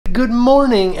Good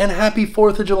morning and happy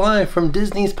 4th of July from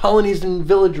Disney's Polynesian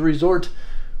Village Resort.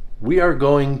 We are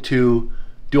going to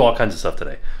do all kinds of stuff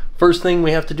today. First thing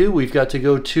we have to do, we've got to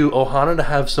go to Ohana to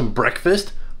have some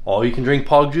breakfast. All you can drink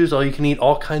pog juice, all you can eat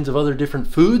all kinds of other different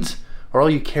foods, or all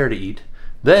you care to eat.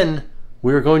 Then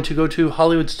we are going to go to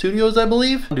Hollywood Studios, I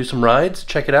believe, do some rides,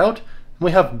 check it out. And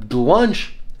we have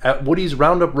lunch at Woody's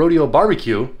Roundup Rodeo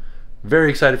Barbecue. Very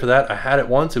excited for that. I had it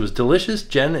once, it was delicious.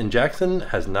 Jen and Jackson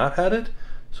has not had it.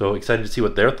 So excited to see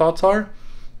what their thoughts are.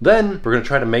 Then we're gonna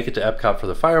try to make it to Epcot for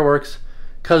the fireworks,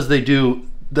 because they do,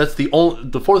 that's the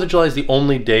 4th of July is the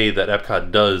only day that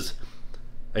Epcot does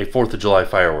a 4th of July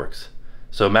fireworks.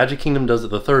 So Magic Kingdom does it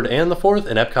the 3rd and the 4th,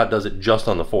 and Epcot does it just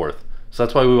on the 4th. So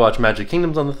that's why we watch Magic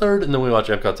Kingdom's on the 3rd, and then we watch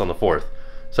Epcot's on the 4th.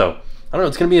 So, I don't know,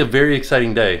 it's gonna be a very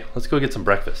exciting day. Let's go get some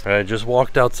breakfast. All right, I just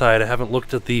walked outside. I haven't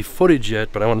looked at the footage yet,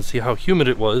 but I want to see how humid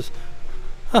it was.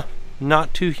 Huh.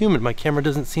 Not too humid. My camera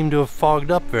doesn't seem to have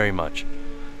fogged up very much.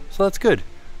 So that's good.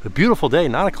 A beautiful day,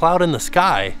 not a cloud in the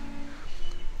sky.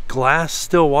 Glass,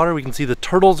 still water. We can see the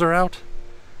turtles are out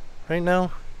right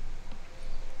now,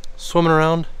 swimming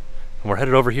around. And we're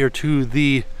headed over here to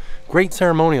the Great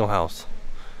Ceremonial House,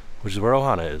 which is where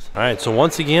Ohana is. All right, so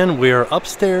once again, we are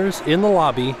upstairs in the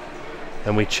lobby,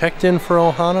 and we checked in for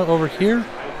Ohana over here.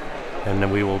 And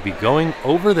then we will be going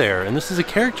over there. And this is a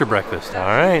character breakfast. All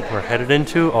right, we're headed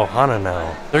into Ohana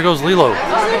now. There goes Lilo.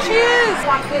 Oh, there she is.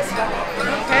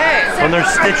 Okay. And there's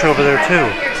Stitch over there too.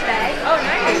 Oh,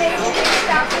 nice.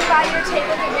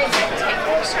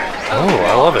 Oh,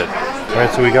 I love it. All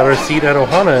right, so we got our seat at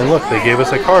Ohana, and look, they gave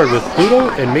us a card with Pluto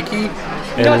and Mickey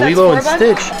and Lilo and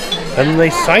Stitch. And then they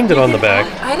signed it on the back.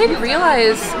 I didn't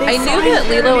realize, I knew that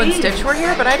Lilo and Stitch were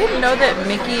here, but I didn't know that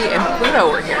Mickey and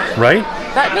Pluto were here. Right?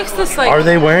 That makes this like... Are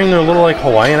they wearing their little like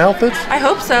Hawaiian outfits? I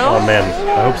hope so. Oh man,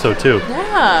 I hope so too.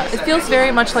 Yeah, it feels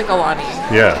very much like Alani.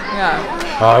 Yeah.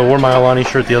 Yeah. I wore my Alani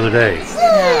shirt the other day.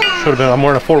 Yeah. Should have been, I'm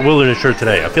wearing a Fort Wilderness shirt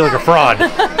today. I feel like a fraud.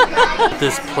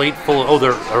 This plate full of,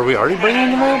 are we already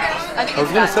bringing them out? I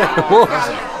was gonna say, well,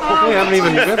 we haven't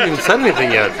even said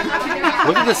anything yet.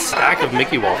 Look at this stack of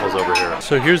Mickey waffles over here.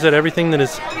 So here's everything that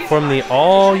is from the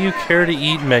all you care to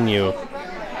eat menu.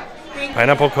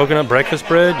 Pineapple coconut breakfast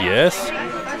bread, yes.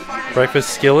 Breakfast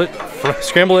skillet,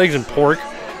 scrambled eggs and pork.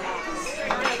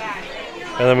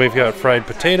 And then we've got fried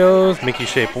potatoes, Mickey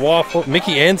shaped waffle,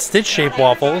 Mickey and Stitch shaped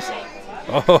waffles.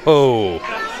 Oh.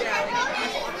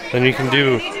 Then you can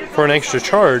do, for an extra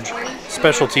charge,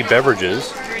 specialty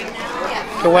beverages.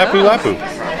 The Lapu Lapu.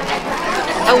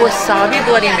 A wasabi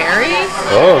Bloody Mary?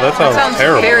 Oh, that sounds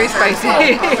terrible. Very spicy.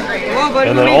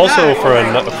 And then also for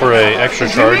a extra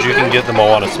charge, you can get the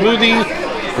Moana smoothie,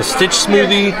 the Stitch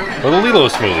smoothie, or the Lilo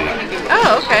smoothie.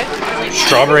 Oh, okay.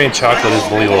 Strawberry and chocolate is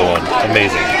the Lilo one.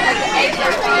 Amazing.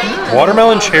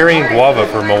 Watermelon, cherry, and guava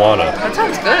for Moana. That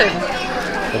sounds good.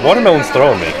 The watermelon's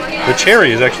throwing me. The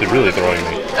cherry is actually really throwing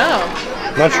me. Oh.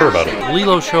 Not sure about it.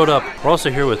 Lilo showed up. We're also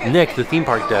here with Nick, the theme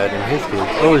park dad, and his food.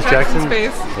 Oh, is Jackson?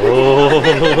 Space. Oh,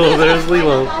 there's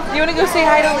Lilo. You want to go say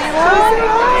hi to Lilo?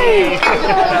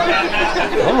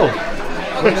 Oh.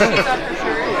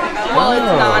 Well, it's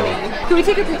Nani. Can we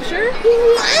take a picture?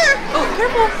 Oh,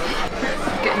 careful.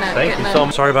 Thank you so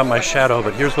much. Sorry about my shadow,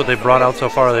 but here's what they brought out so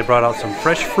far. They brought out some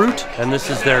fresh fruit, and this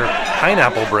is their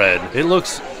pineapple bread. It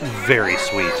looks very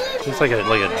sweet. Looks like a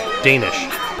Danish.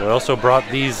 They also brought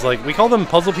these, like, we call them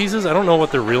puzzle pieces. I don't know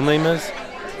what their real name is,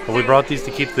 but we brought these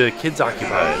to keep the kids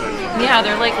occupied. Yeah,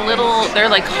 they're like little, they're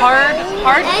like hard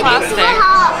plastic,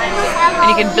 and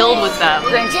you can build with them.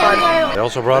 Thanks, bud. They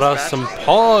also brought us some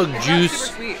pog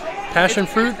juice, passion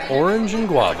fruit, orange, and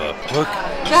guava. Look,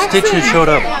 Stitch has showed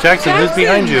up. Jackson, who's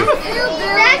behind you?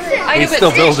 He's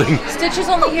still building. Stitch is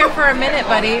only here for a minute,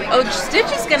 buddy. Oh,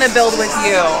 Stitch is gonna build with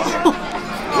you.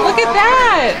 Look at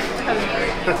that.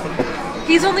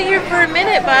 He's only here for a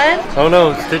minute, bud. Oh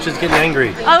no, Stitch is getting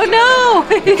angry. Oh no!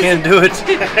 He can't do it.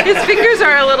 His fingers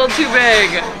are a little too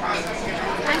big.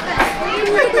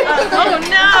 Oh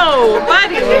no,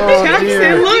 buddy! Oh, Jackson,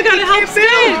 dear. look, you gotta help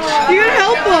Stitch. You gotta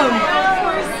help him.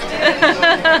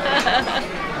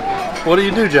 What do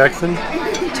you do, Jackson?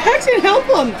 Jackson, help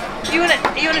him! You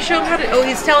wanna show him how to? Oh,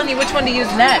 he's telling you which one to use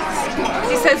next.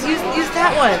 He says use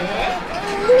that one.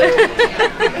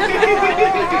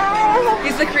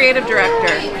 He's the creative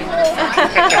director.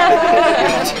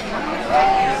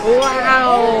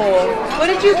 Wow! What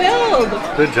did you build?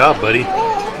 Good job, buddy.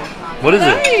 What is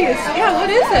it? Nice. Yeah, what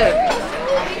is it?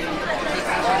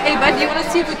 Hey, bud, do you want to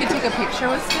see if we can take a picture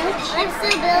with Stitch? I'm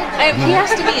still building. He has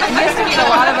to meet a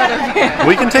lot of other fans.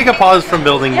 We can take a pause from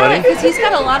building, buddy. because he's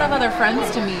got a lot of other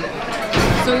friends to meet.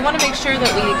 So we want to make sure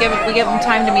that we give him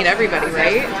time to meet everybody,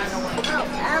 right?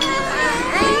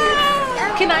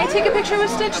 Can I take a picture with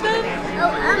Stitch then?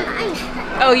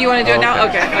 I'm Oh, you want to do it now?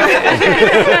 Okay.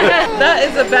 That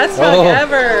is the best hug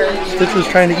ever. Stitch was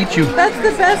trying to eat you. That's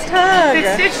the best hug. Did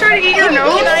Stitch try to eat your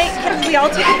nose? Can we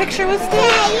all take a picture with Stitch?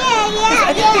 Yeah.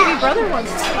 I think baby brother wants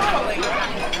to.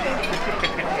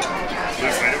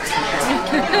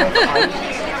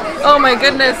 Oh my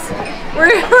goodness.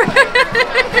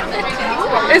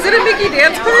 Is it a Mickey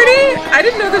dance party? I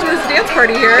didn't know there was a dance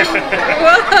party here.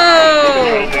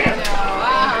 Whoa!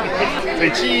 Say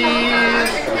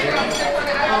cheese.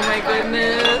 Oh my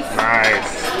goodness.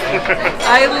 Nice.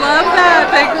 I love that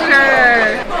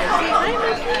picture. Hi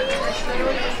Mickey.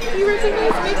 You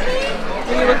recognize Mickey?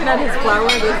 When you're looking at his flower,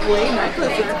 this blade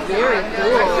necklace, it's very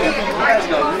cool. It's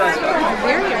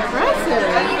very impressive.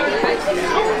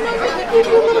 Oh no, Mickey gave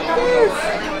you a little kiss.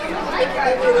 Mickey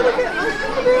gave you a little kiss.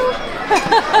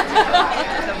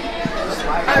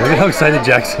 Look at how excited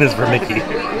Jackson is for Mickey. We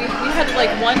had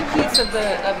like one piece of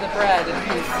the bread and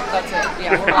that's it.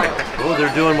 Yeah, we're out. Oh,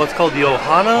 they're doing what's called the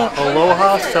Ohana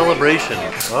Aloha Celebration.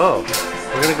 Oh,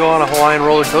 we're gonna go on a Hawaiian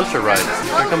roller coaster ride.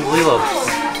 Here comes Lilo.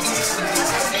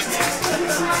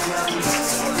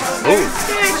 Oh,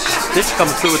 Stitch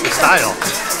comes through with the style.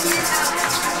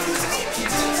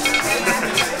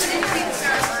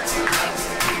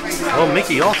 Oh,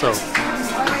 Mickey also.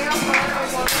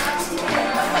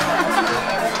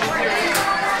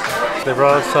 They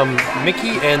brought us some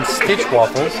Mickey and Stitch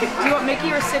waffles. Do you want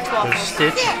Mickey or Stitch waffles?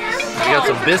 There's Stitch. We got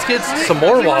some biscuits, some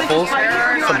more waffles,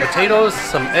 some potatoes,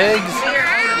 some eggs,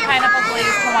 Pineapple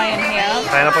glazed Hawaiian ham.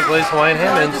 pineapple glazed Hawaiian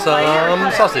ham, and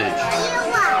some sausage.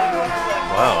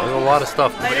 Wow, there's a lot of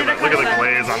stuff. Look at the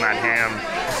glaze on that ham.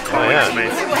 Oh yeah.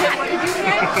 Space.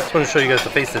 I just want to show you guys the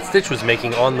face that Stitch was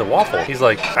making on the waffle. He's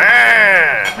like,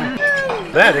 ah!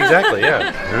 That, exactly,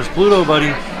 yeah. There's Pluto,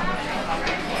 buddy.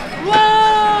 Whoa!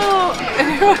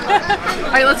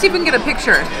 Alright, let's see if we can get a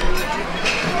picture.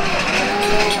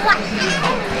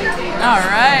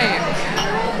 Alright.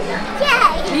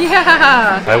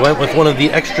 Yeah! I went with one of the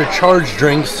extra charge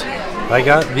drinks. I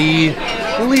got the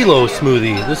Lilo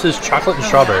smoothie. This is chocolate and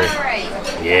strawberry.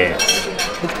 Yeah.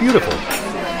 It's beautiful.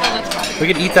 We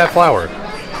could eat that flower.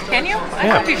 Can you? I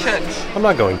Yeah. think you should. I'm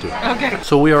not going to. Okay.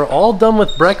 So we are all done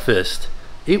with breakfast.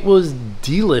 It was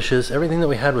delicious. Everything that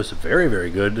we had was very, very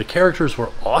good. The characters were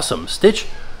awesome. Stitch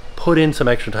put in some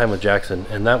extra time with Jackson,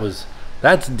 and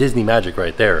that's Disney magic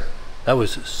right there. That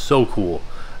was so cool.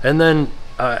 And then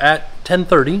at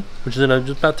 10:30, which is in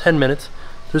just about 10 minutes,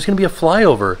 there's going to be a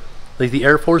flyover. Like the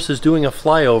Air Force is doing a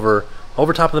flyover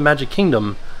over top of the Magic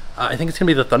Kingdom. I think it's going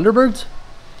to be the Thunderbirds.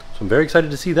 So I'm very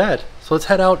excited to see that. So let's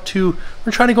head out to,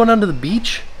 we're trying to go down to the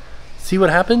beach. See what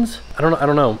happens. I don't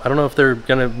know. I don't know if they're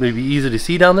gonna be easy to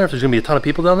see down there. If there's gonna be a ton of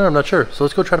people down there, I'm not sure. So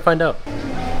let's go try to find out.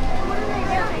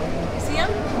 See him?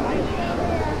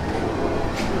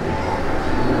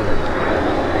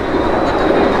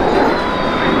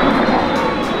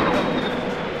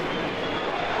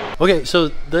 Okay, so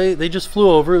they just flew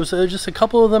over. It was just a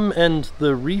couple of them and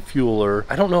the refueler.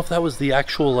 I don't know if that was the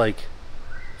actual like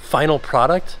final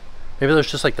product. Maybe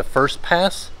there's just like the first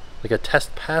pass, like a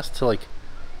test pass to like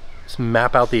just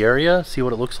map out the area, see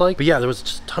what it looks like. But yeah, there was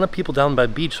just a ton of people down by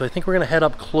the beach, so I think we're gonna head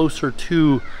up closer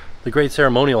to the Great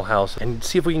Ceremonial House and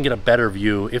see if we can get a better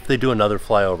view if they do another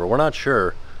flyover. We're not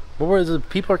sure. But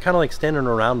people are kind of like standing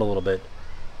around a little bit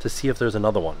to see if there's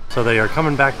another one. So they are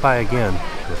coming back by again.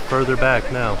 They're further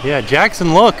back now. Yeah,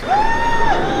 Jackson, look!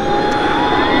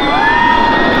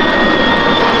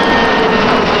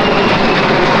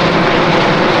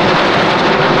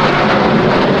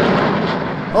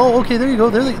 Oh, okay, there you go.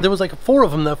 There was like 4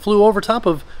 of them that flew over top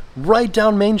of right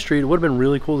down Main Street. It would have been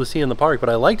really cool to see in the park, but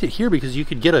I liked it here because you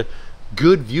could get a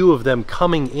good view of them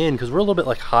coming in because we're a little bit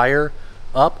like higher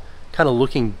up, kind of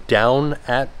looking down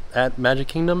at Magic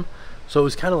Kingdom. So it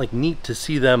was kind of like neat to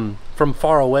see them from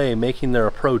far away making their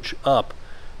approach up.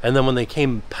 And then when they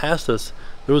came past us,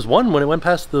 there was one when it went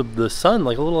past the sun,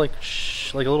 like a little like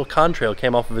a little contrail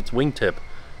came off of its wingtip.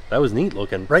 That was neat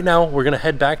looking. Right now we're gonna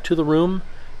head back to the room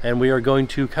and we are going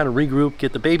to kind of regroup,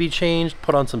 get the baby changed,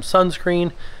 put on some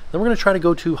sunscreen. Then we're gonna try to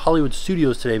go to Hollywood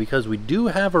Studios today because we do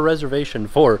have a reservation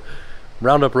for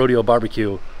Roundup Rodeo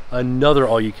Barbecue, another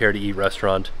all-you-care-to-eat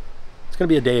restaurant. It's gonna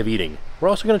be a day of eating. We're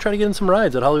also gonna try to get in some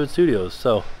rides at Hollywood Studios.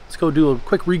 So let's go do a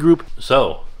quick regroup.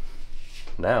 So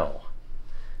now,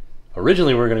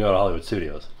 originally we were gonna go to Hollywood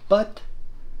Studios, but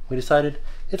we decided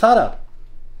it's hot out.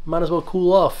 might as well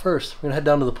cool off first. We're gonna head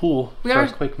down to the pool for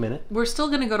a quick minute. We're still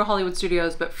gonna go to Hollywood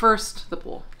Studios, but first the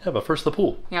pool. Yeah, but first the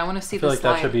pool. Yeah, I want to see I feel the like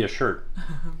slide. that should be a shirt.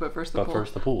 But first the But pool.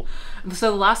 first the pool.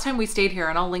 So the last time we stayed here,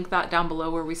 and I'll link that down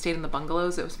below where we stayed in the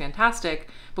bungalows, it was fantastic,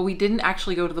 but we didn't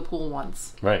actually go to the pool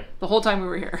once. Right. The whole time we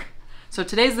were here. So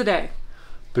today's the day.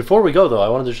 Before we go though, I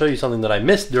wanted to show you something that I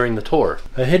missed during the tour.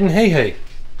 A hidden hey.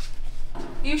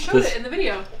 You showed it in the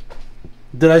video.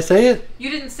 Did I say it? You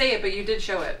didn't say it, but you did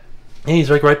show it. And he's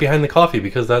like right behind the coffee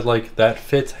because that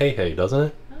fits hey, doesn't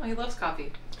it? Oh, he loves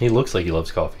coffee. He looks like he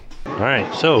loves coffee. All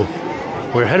right, so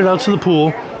we're headed out to the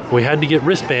pool. We had to get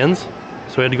wristbands,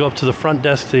 so we had to go up to the front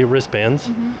desk to get wristbands.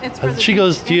 She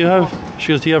goes, do you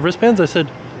have wristbands? I said,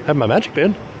 I have my magic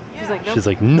band. She's like, nope. She's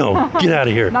like, no, get out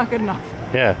of here. Not good enough.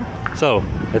 Yeah, so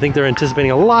I think they're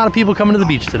anticipating a lot of people coming to the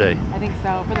beach today. I think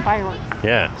so, for the fireworks.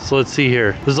 Yeah, so let's see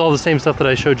here. This is all the same stuff that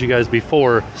I showed you guys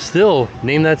before. Still,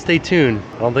 name that, stay tuned.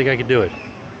 I don't think I could do it.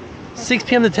 6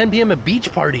 p.m. to 10 p.m. a beach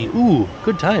party. Ooh,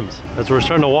 good times. As we're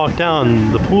starting to walk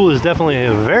down, the pool is definitely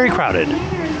very crowded.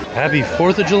 Happy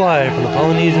 4th of July from the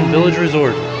Polynesian Village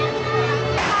Resort.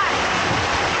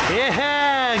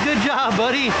 Yeah, good job,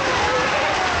 buddy.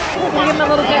 Can I give him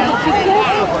a little cheeky?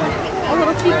 A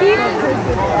little cheeky?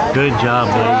 Good job,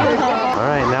 buddy. All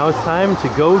right, now it's time to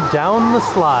go down the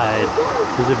slide.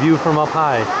 There's a view from up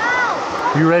high.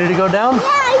 You ready to go down? Yeah,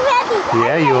 I'm ready.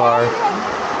 Yeah, you are.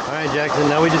 All right, Jackson,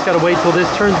 now we just gotta wait till this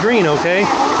turns green, okay?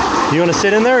 Do you wanna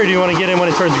sit in there or do you wanna get in when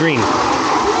it turns green?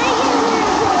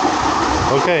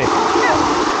 Okay.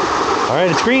 All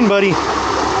right, it's green, buddy.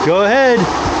 Go ahead.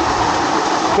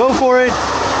 Go for it.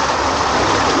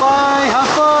 Bye, have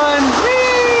fun. Whee!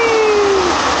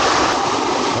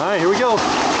 All right, here we go.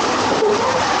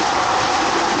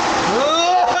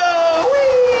 Whoa,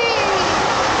 whee!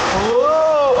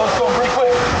 Whoa, oh, it's going pretty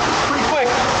quick.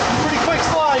 Pretty quick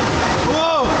slide.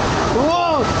 Whoa,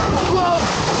 whoa,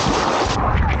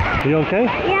 whoa. You okay?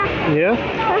 Yeah, Yeah?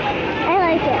 I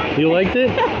like it. You liked it?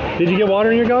 Did you get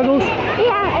water in your goggles?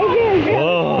 Yeah, I did.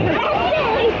 Whoa.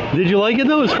 Did you like it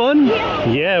though? It was fun?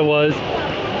 Yeah, it was.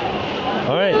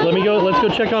 All right, let's go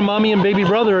check on mommy and baby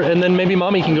brother, and then maybe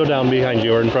mommy can go down behind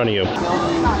you or in front of you.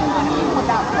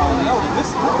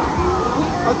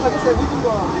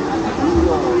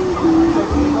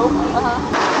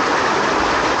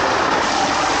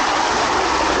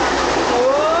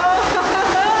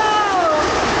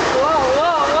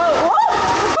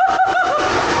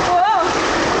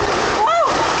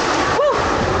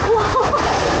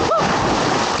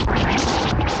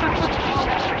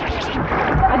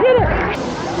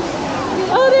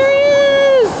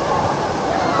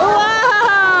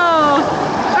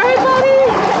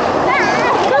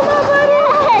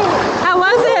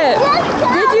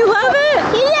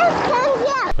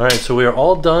 All right, so we are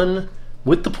all done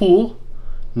with the pool.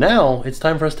 Now it's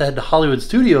time for us to head to Hollywood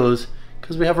Studios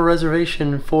because we have a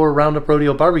reservation for Roundup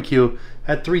Rodeo Barbecue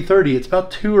at 3:30. It's about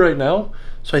 2 right now,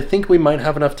 so I think we might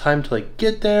have enough time to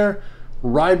get there,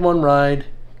 ride one ride,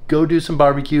 go do some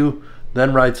barbecue,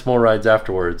 then ride some more rides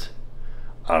afterwards.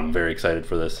 I'm very excited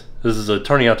for this. This is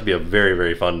turning out to be a very,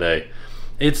 very fun day.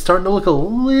 It's starting to look a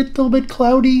little bit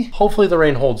cloudy. Hopefully the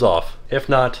rain holds off. If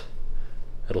not,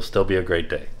 it'll still be a great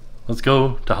day. Let's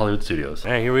go to Hollywood Studios.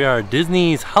 All right, here we are,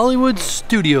 Disney's Hollywood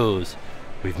Studios.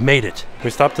 We've made it.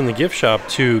 We stopped in the gift shop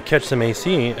to catch some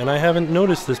AC, and I haven't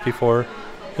noticed this before.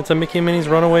 It's a Mickey and Minnie's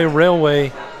Runaway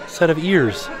Railway set of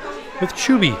ears with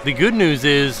Chubby. The good news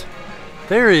is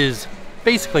there is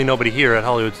basically nobody here at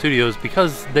Hollywood Studios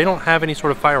because they don't have any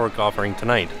sort of firework offering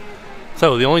tonight.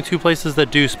 So the only 2 places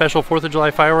that do special 4th of July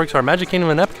fireworks are Magic Kingdom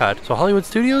and Epcot. So Hollywood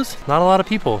Studios, not a lot of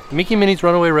people. Mickey and Minnie's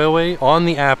Runaway Railway on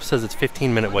the app says it's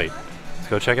 15-minute wait. Let's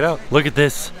go check it out. Look at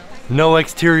this. No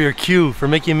exterior queue for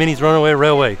Mickey and Minnie's Runaway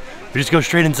Railway. We just go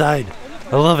straight inside.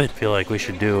 I love it. I feel like we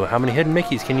should do, how many hidden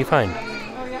Mickeys can you find?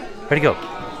 Ready, go.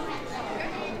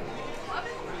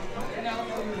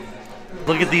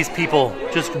 Look at these people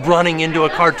just running into a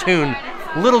cartoon.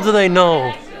 Little do they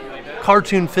know,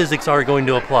 cartoon physics are going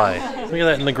to apply. Look at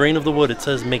that, in the grain of the wood it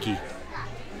says Mickey.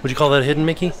 Would you call that a hidden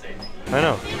Mickey? I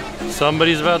know.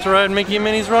 Somebody's about to ride Mickey and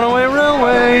Minnie's Runaway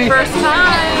Railway. First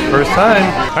time. First time.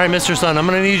 All right, Mr. Sun, I'm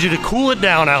gonna need you to cool it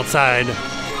down outside.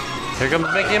 Here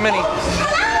comes Mickey and Minnie.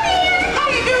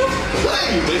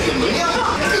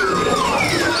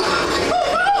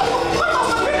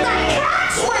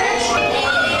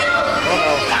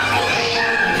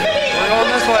 We're going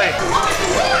this way.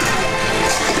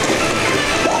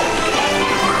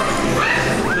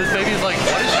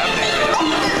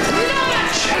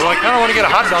 I kind of want to get a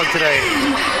hot dog today.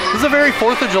 This is a very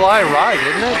 4th of July ride,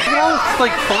 isn't it? You know, it's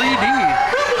like 3D.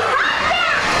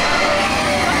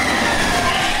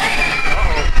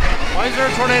 Uh-oh. Why is there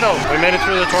a tornado? We made it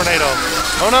through the tornado.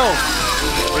 Oh no!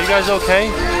 Are you guys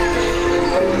okay?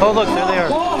 Oh look, there they are.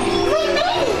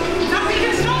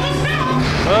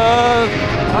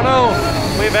 Oh no!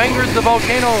 We've angered the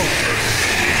volcano.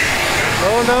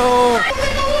 Oh no!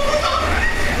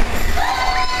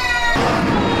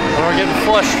 Oh, we're getting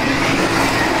flushed.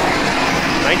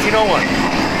 1901.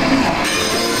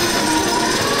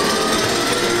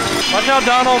 Watch out,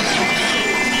 Donald.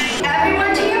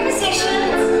 Everyone to your positions.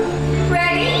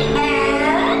 Ready?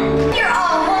 And you're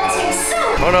all waltzing so.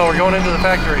 Oh no, we're going into the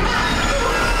factory.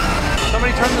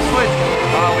 Somebody turn the switch.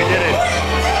 Oh, we did it.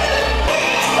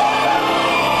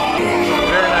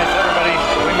 Very nice, everybody.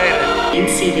 We made it.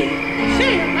 In seating.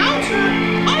 Say, announcer,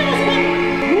 I was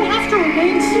wondering, you have to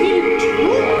remain seated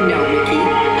too? No, Mickey.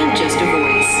 I'm just a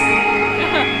voice.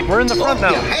 We're in the front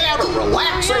now. You had a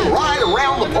relaxing ride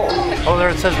around the park. Oh, there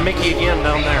it says Mickey again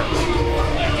down there.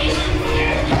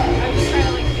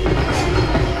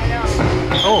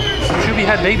 Oh, Shooby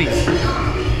had babies.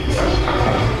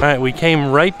 All right, we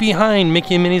came right behind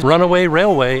Mickey and Minnie's Runaway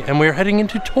Railway, and we're heading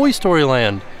into Toy Story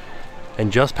Land.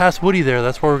 And just past Woody there,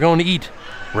 that's where we're going to eat.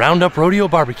 Roundup Rodeo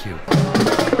Barbecue. We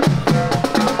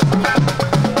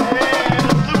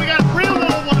got a real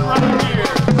little one right here.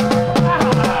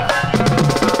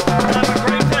 Have a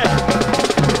great day.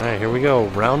 All right, here we go.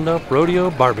 Roundup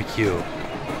Rodeo Barbecue.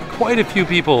 Quite a few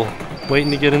people waiting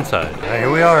to get inside. All right,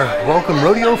 here we are. Welcome,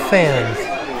 rodeo fans,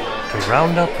 to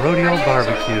Roundup Rodeo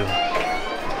Barbecue.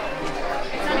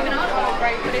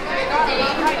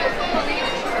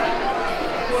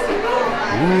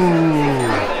 Ooh,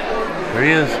 there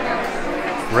he is.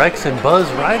 Rex and Buzz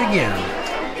ride again.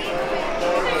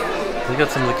 We got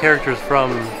some of the characters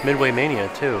from Midway Mania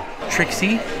too.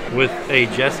 Trixie with a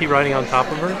Jessie riding on top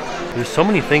of her. There's so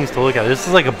many things to look at. This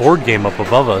is like a board game up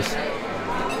above us.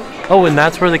 Oh, and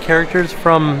that's where the characters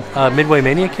from Midway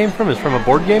Mania came from? Is from a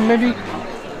board game maybe?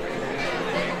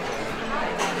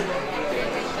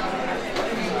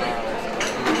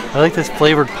 I like this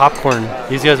flavored popcorn.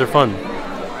 These guys are fun.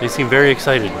 They seem very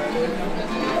excited.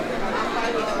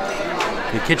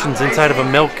 The kitchen's inside of a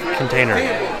milk container.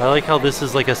 I like how this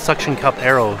is like a suction cup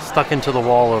arrow stuck into the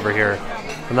wall over here.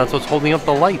 And that's what's holding up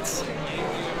the lights.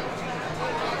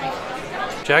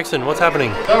 Jackson, what's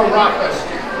happening? The roughest,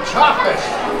 toughest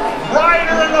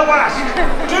rider in the West.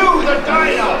 Do the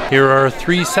dino. Here are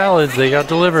 3 salads they got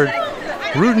delivered.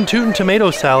 Rootin' Tootin' tomato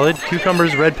salad,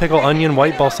 cucumbers, red pickle, onion,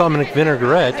 white balsamic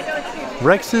vinaigrette.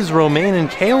 Rex's romaine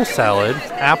and kale salad,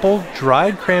 apple,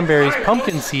 dried cranberries,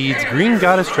 pumpkin seeds, green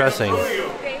goddess dressing.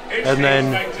 And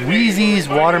then Wheezy's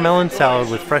watermelon salad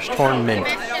with fresh torn mint.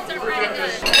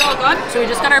 So we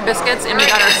just got our biscuits and we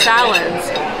got our salads.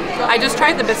 I just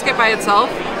tried the biscuit by itself.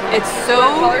 It's so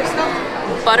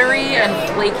buttery and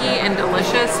flaky and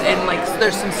delicious, and like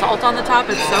there's some salt on the top.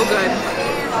 It's so good.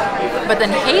 But then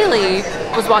Haley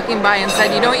was walking by and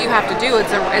said, you know what you have to do?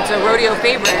 It's a rodeo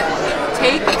favorite.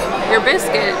 Take your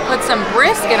biscuit, put some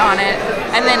brisket on it,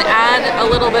 and then add a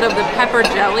little bit of the pepper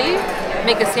jelly.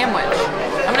 Make a sandwich.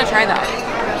 I'm gonna try that.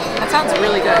 That sounds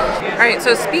really good. All right,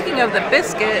 so speaking of the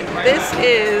biscuit, this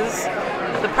is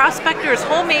the Prospector's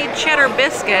homemade cheddar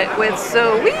biscuit with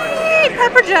sweet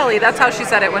pepper jelly. That's how she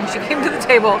said it when she came to the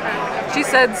table. She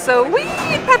said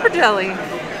sweet pepper jelly.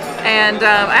 And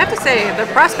I have to say, the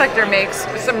Prospector makes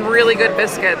some really good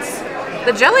biscuits.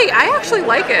 The jelly, I actually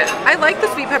like it. I like the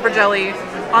sweet pepper jelly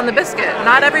on the biscuit.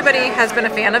 Not everybody has been a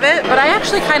fan of it, but I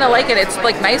actually kind of like it. It's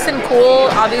like nice and cool,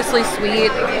 obviously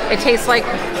sweet. It tastes like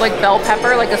bell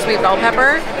pepper, like a sweet bell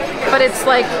pepper, but it's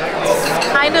like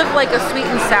kind of like a sweet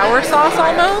and sour sauce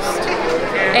almost.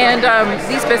 And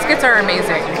these biscuits are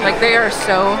amazing. Like they are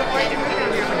so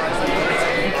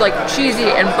like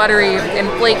cheesy and buttery and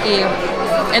flaky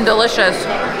and delicious.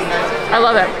 I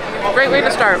love it. Great way to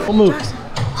start. We'll move.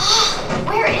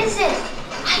 Where is it?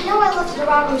 I know I left it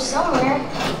around here somewhere.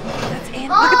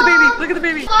 Look at the baby. Look at the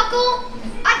baby. Buckle,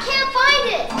 I can't find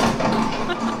it.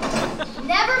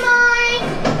 Never mind.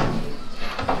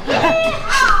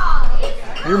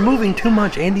 You're moving too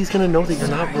much. Andy's gonna know that you're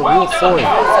not real fully.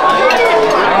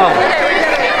 Wow.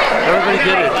 Everybody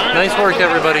did it. Nice work,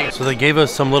 everybody. So they gave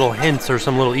us some little hints or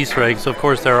some little Easter eggs. So of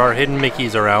course there are hidden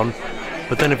Mickeys around.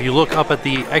 But then if you look up at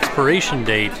the expiration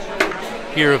date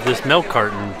here of this milk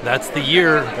carton, that's the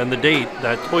year and the date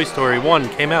that Toy Story 1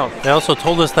 came out. They also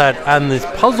told us that on this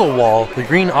puzzle wall, the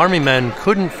Green Army Men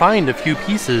couldn't find a few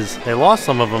pieces. They lost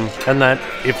some of them, and that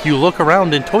if you look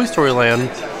around in Toy Story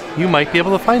Land, you might be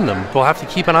able to find them. We'll have to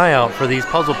keep an eye out for these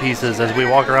puzzle pieces as we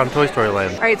walk around Toy Story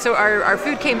Land. All right, so our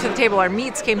food came to the table, our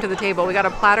meats came to the table. We got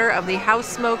a platter of the house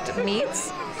smoked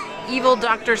meats, Evil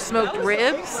Doctor smoked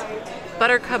ribs,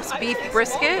 Buttercup's beef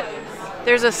brisket,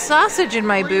 There's a sausage in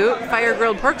my boot,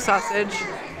 fire-grilled pork sausage,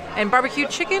 and barbecue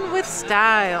chicken with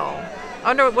style.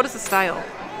 Oh no, what is the style?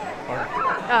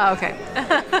 Oh, okay.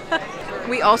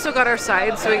 We also got our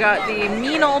sides, so we got the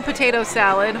mean old potato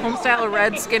salad, homestyle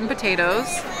red skin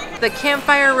potatoes, the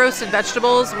campfire roasted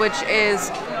vegetables, which is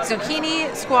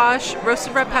zucchini, squash,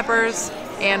 roasted red peppers,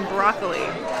 and broccoli.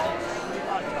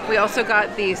 We also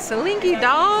got the Slinky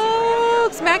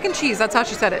Dogs mac and cheese. That's how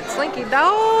she said it. Slinky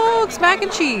Dogs mac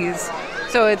and cheese.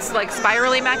 So it's like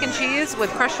spirally mac and cheese with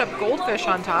crushed up goldfish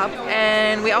on top.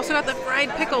 And we also got the fried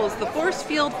pickles, the Force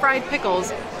Field fried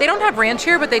pickles. They don't have ranch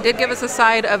here, but they did give us a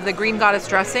side of the Green Goddess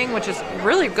dressing, which is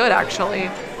really good actually.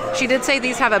 She did say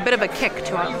these have a bit of a kick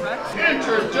to them.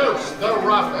 Introduce the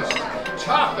roughest,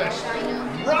 toughest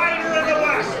rider in the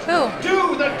West. Who?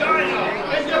 Do the Dino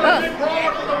and give a big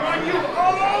roar for the one you've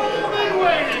all been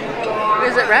waiting for.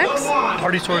 Is it Rex?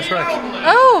 Partysaurus Rex.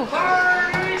 Oh!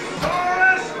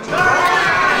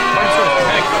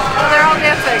 They're all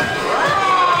dancing.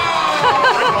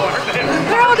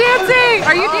 They're all dancing.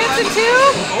 Are you dancing too?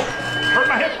 Hurt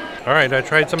my hip. All right, I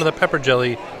tried some of the pepper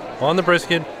jelly on the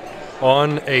brisket,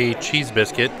 on a cheese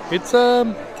biscuit. It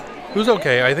was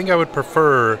okay. I think I would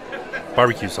prefer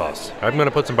barbecue sauce. I'm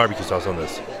gonna put some barbecue sauce on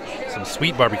this. Some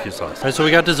sweet barbecue sauce. All right, so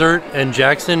we got dessert, and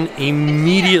Jackson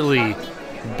immediately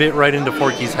bit right into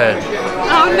Forky's head.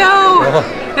 Oh no!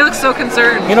 He looks so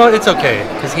concerned. You know what? It's okay,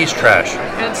 because he's trash.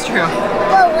 It's true.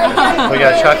 We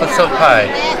got chocolate silk pie.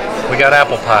 We got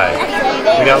apple pie.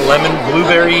 We got lemon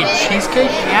blueberry cheesecake.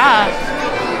 Yeah.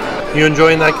 You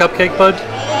enjoying that cupcake, bud?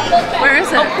 Where is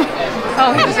it?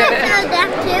 Oh, he just ate it.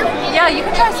 Yeah, you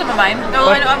can try some of mine. No,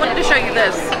 I wanted to show you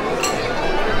this.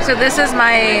 So this is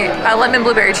my lemon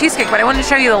blueberry cheesecake, but I wanted to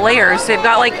show you the layers. So they've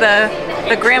got like the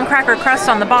graham cracker crust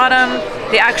on the bottom,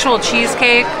 the actual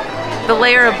cheesecake, the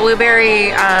layer of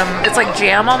blueberry, it's like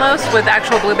jam almost with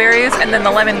actual blueberries, and then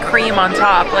the lemon cream on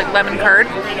top, like lemon curd.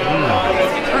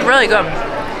 It was really good.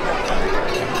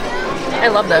 I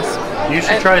love this. You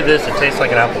should try this. It tastes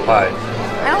like an apple pie.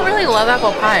 I don't really love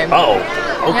apple pie. Oh,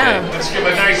 okay. Yeah. Let's give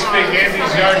a nice big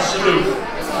Andy's Yard salute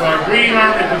to our Green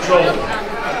Army Patrol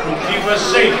who keep us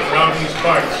safe around these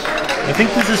parts. I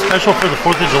think this is special for the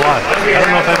 4th of July. I don't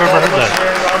know if I've ever heard that.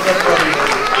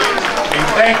 We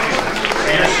thank you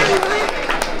for your service.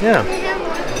 Yeah.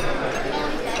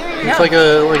 It's like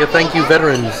a thank you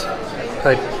veterans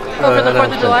type. Oh, for the 4th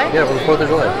of July? Yeah, for the 4th of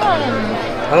July.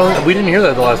 We didn't hear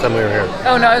that the last time we were here.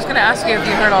 Oh no, I was going to ask you if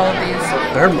you heard all of these.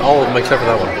 I heard all of them except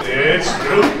for that one. It's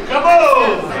true. Come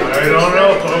on! I don't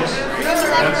know, folks.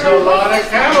 That's a lot of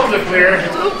cattle to clear.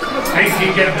 Think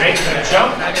he can make the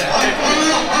jump?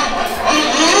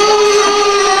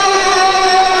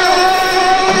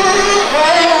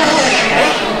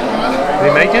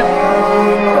 Did he make it?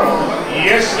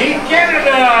 Yes, he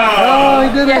Canada! Oh, he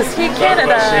did Yes, he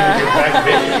Canada.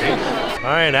 it!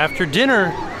 All right, after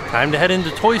dinner, time to head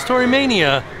into Toy Story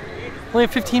Mania. Only a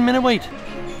 15-minute wait.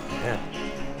 Yeah,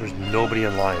 there's nobody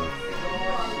in line.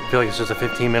 I feel like it's just a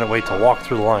 15-minute wait to walk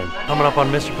through the line. Coming up on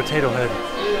Mr. Potato Head.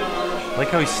 I like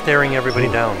how he's staring everybody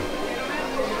down.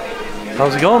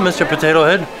 How's it going, Mr. Potato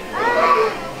Head?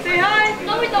 Say hi.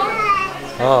 No, we don't.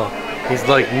 Oh, he's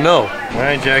like, no. All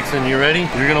right, Jackson, you ready?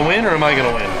 You're gonna win, or am I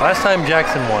gonna win? Last time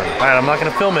Jackson won. All right, I'm not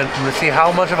gonna film it. I'm gonna see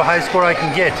how much of a high score I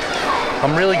can get.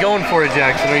 I'm really going for it,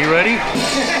 Jackson. Are you ready?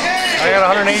 I got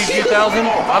 182,000.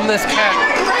 I'm this cat.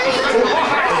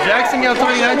 If Jackson got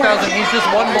 39,000. He's just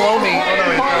one below me. Oh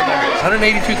no,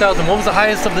 182,000. What was the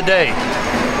highest of the day?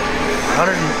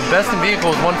 100. Best in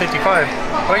vehicle was 155.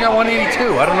 But I got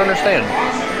 182. I don't understand.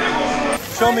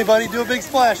 Show me, buddy. Do a big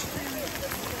splash.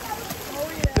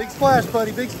 Big splash,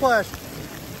 buddy. Big splash.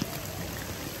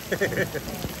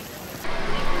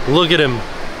 Look at him.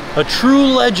 A true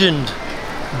legend.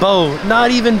 Bo,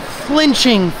 not even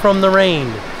flinching from the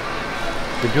rain.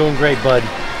 You're doing great, bud.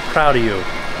 Proud of you.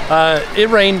 It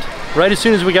rained right as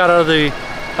soon as we got out of the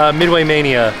Midway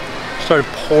Mania. Started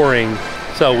pouring.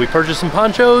 So we purchased some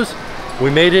ponchos. We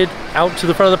made it out to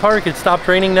the front of the park. It stopped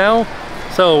raining now.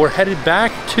 So we're headed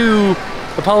back to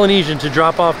the Polynesian to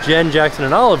drop off Jen, Jackson,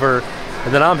 and Oliver.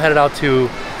 And then I'm headed out to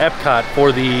Epcot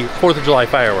for the 4th of July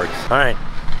fireworks. All right,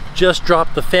 just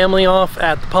dropped the family off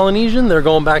at the Polynesian. They're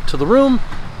going back to the room,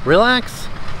 relax,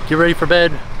 get ready for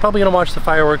bed. Probably gonna watch the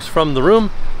fireworks from the room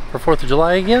for 4th of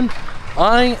July again.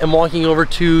 I am walking over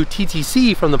to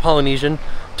TTC from the Polynesian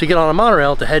to get on a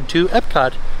monorail to head to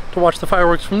Epcot to watch the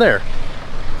fireworks from there.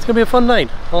 It's gonna be a fun night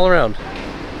all around.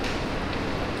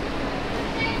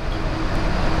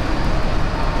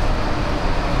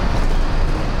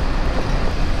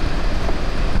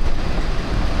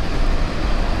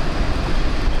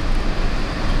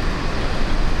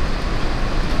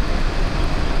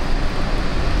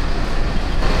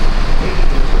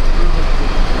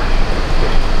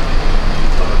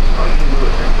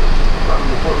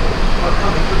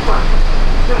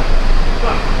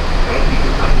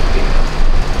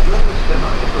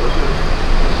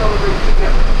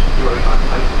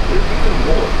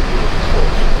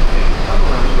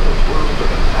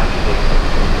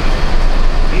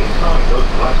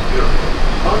 experience,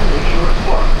 unleash your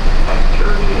spark, and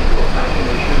journey into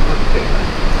imagination with pigment,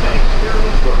 and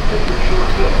experience your favorite short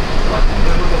film like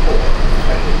never before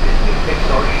at the Disney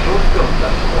Pixar Short Film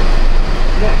Festival.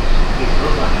 Next is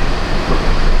the land,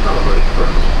 prepared to celebrate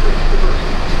Earth's rich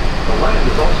diversity. The land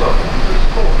is also home to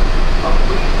Sport, a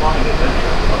free flying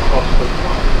adventure across the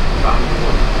 200,000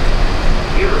 world.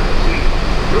 Here in the sea,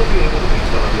 you'll be able to meet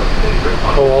some of your favorite.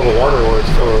 Oh, all the water works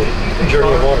for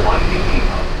Journey of Water.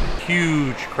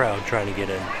 Huge crowd trying to get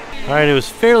in. All right, it was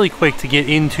fairly quick to get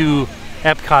into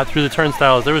Epcot through the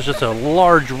turnstiles. There was just a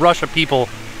large rush of people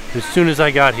as soon as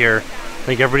I got here. I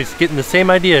think everybody's getting the same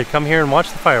idea. Come here and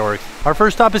watch the fireworks. Our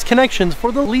first stop is Connections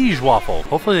for the Liege Waffle.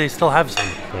 Hopefully they still have some.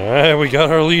 All right, we got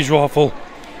our Liege Waffle.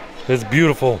 It's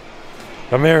beautiful.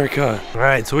 America. All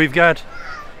right, so we've got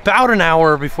about an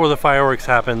hour before the fireworks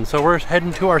happen. So we're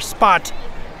heading to our spot.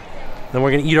 Then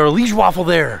we're gonna eat our Liege Waffle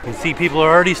there. You see people are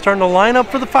already starting to line up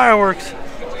for the fireworks,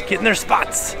 getting their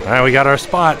spots. All right, we got our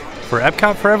spot for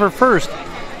Epcot Forever first.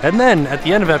 And then at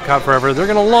the end of Epcot Forever, they're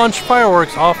gonna launch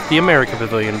fireworks off the America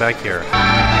Pavilion back here.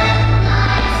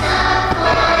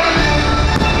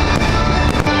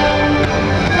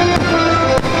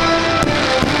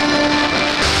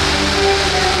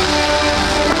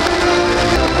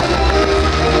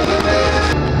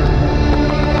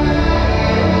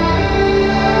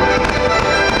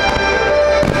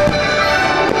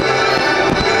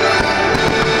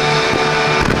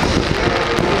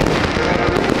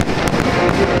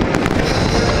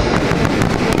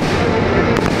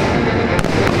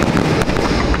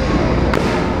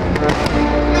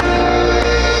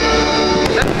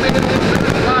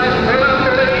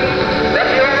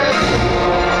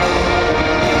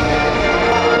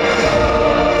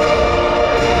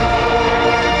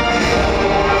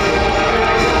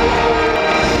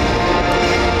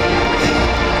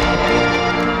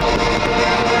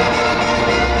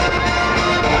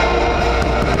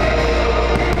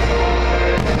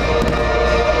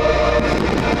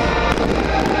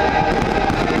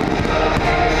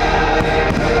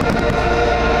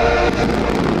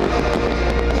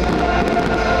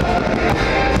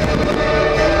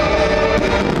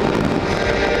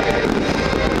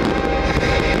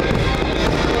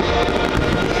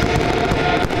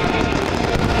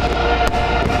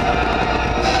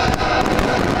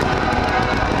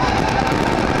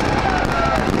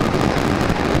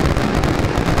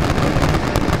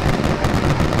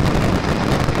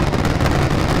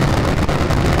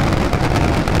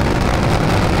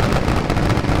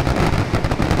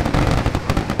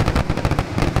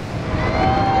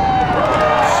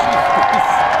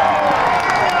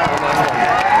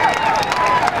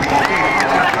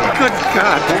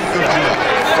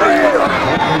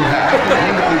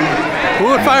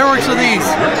 What fireworks are these?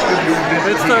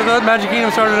 The Magic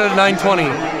Kingdom started at 9:20.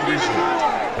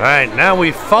 Alright, now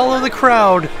we follow the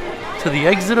crowd to the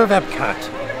exit of Epcot.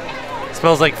 It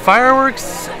smells like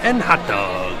fireworks and hot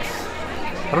dogs.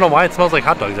 I don't know why it smells like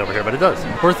hot dogs over here, but it does.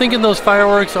 We're thinking those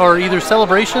fireworks are either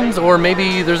celebrations or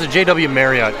maybe there's a JW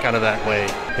Marriott kind of that way.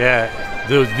 Yeah,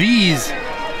 these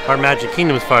are Magic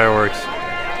Kingdom's fireworks.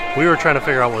 We were trying to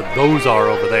figure out what those are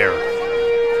over there.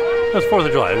 It's 4th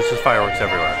of July, there's just fireworks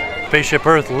everywhere. Spaceship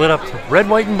Earth lit up red,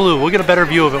 white, and blue. We'll get a better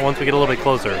view of it once we get a little bit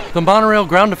closer. The monorail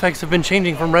ground effects have been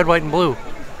changing from red, white, and blue.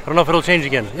 I don't know if it'll change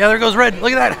again. Yeah, there goes red.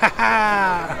 Look at that. Ha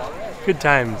ha. Good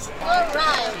times.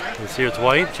 Let's see, it's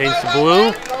white. Change to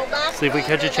blue. See if we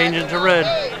catch it changing to red.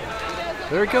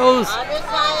 There it goes.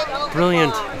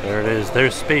 Brilliant. There it is.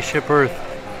 There's Spaceship Earth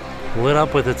lit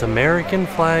up with its American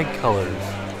flag colors.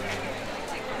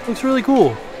 Looks really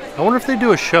cool. I wonder if they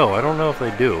do a show. I don't know if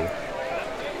they do.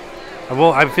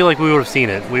 Well, I feel like we would have seen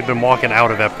it. We've been walking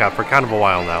out of Epcot for kind of a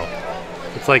while now.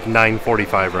 It's like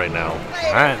 9:45 right now.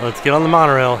 All right, let's get on the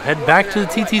monorail, head back to the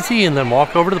TTC, and then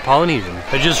walk over to the Polynesian.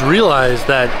 I just realized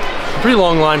that it's a pretty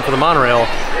long line for the monorail.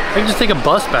 I can just take a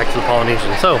bus back to the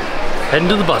Polynesian. So, heading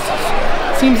to the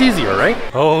buses. Seems easier, right?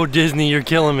 Oh, Disney, you're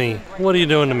killing me. What are you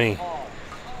doing to me?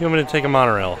 You want me to take a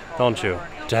monorail, don't you?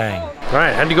 Dang. All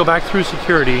right, had to go back through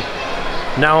security.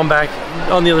 Now I'm back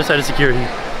on the other side of security,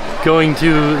 going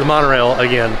to the monorail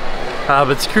again.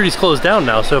 But security's closed down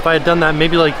now, so if I had done that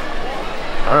maybe like,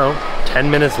 I don't know, 10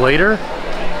 minutes later,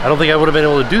 I don't think I would have been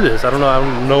able to do this. I don't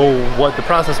know what the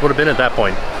process would have been at that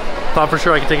point. Thought for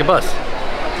sure I could take a bus.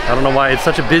 I don't know why it's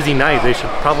such a busy night. They should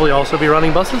probably also be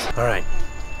running buses. All right,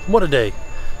 what a day.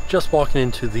 Just walking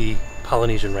into the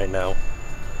Polynesian right now.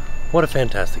 What a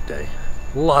fantastic day.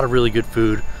 A lot of really good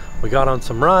food. We got on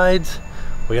some rides.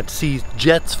 We got to see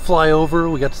jets fly over.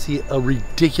 We got to see a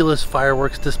ridiculous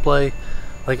fireworks display.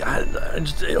 Like,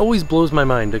 it always blows my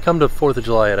mind to come to 4th of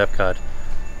July at Epcot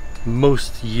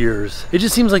most years. It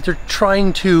just seems like they're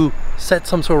trying to set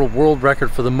some sort of world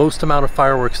record for the most amount of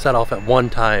fireworks set off at one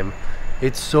time.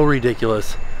 It's so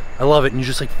ridiculous. I love it, and you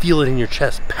just like feel it in your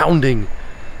chest pounding.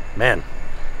 Man.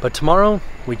 But tomorrow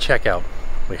we check out.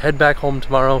 We head back home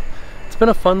tomorrow. It's been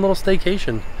a fun little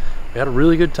staycation. We had a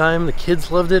really good time. The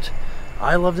kids loved it.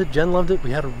 I loved it. Jen loved it.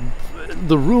 We had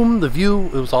the room, the view,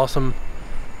 it was awesome.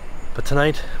 But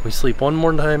tonight we sleep one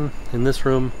more time in this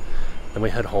room, then we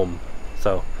head home.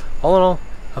 So all in all,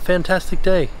 a fantastic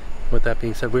day. With that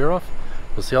being said, we are off.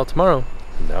 We'll see y'all tomorrow.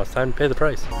 And now it's time to pay the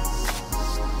price.